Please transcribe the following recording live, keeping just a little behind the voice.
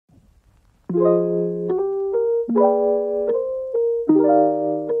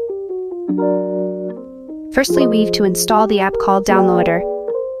Firstly, we have to install the app called Downloader.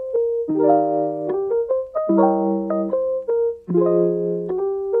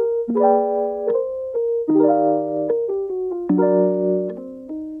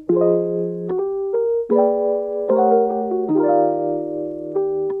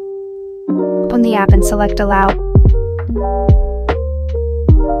 Open the app and select Allow.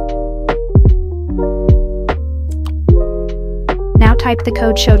 Now type the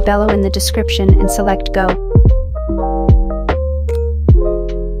code showed below in the description and select Go.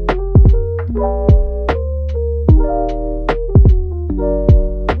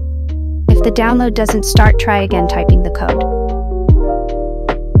 If the download doesn't start, try again typing the code.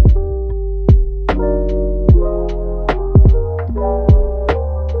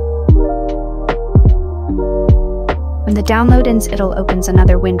 When the download ends, it'll open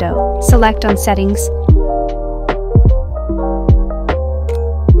another window. Select on Settings.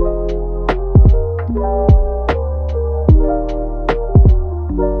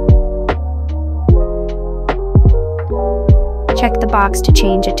 Check the box to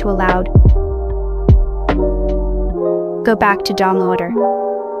change it to Allowed. Go back to Downloader.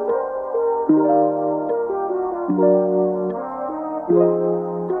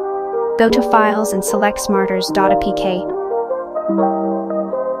 Go to Files and select Smarters.apk.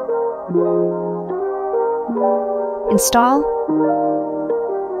 Install.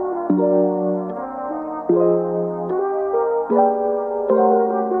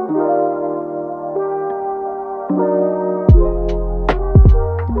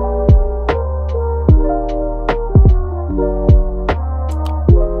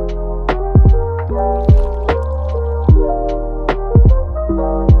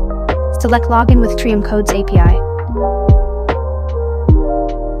 Select Login with Trium Codes API.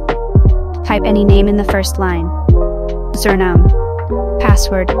 Type any name in the first line, username,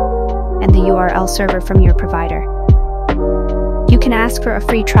 password, and the URL server from your provider. You can ask for a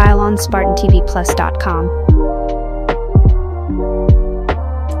free trial on spartantv.plus.com.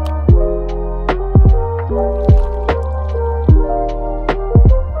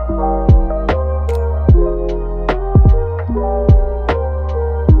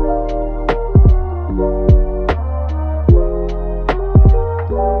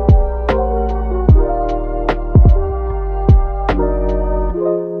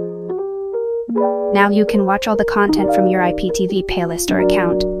 Now you can watch all the content from your IPTV playlist or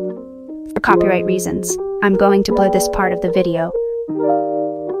account. For copyright reasons, I'm going to blur this part of the video.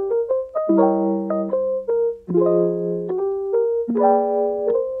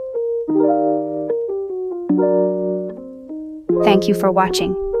 Thank you for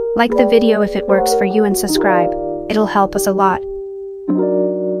watching. Like the video if it works for you and subscribe. It'll help us a lot.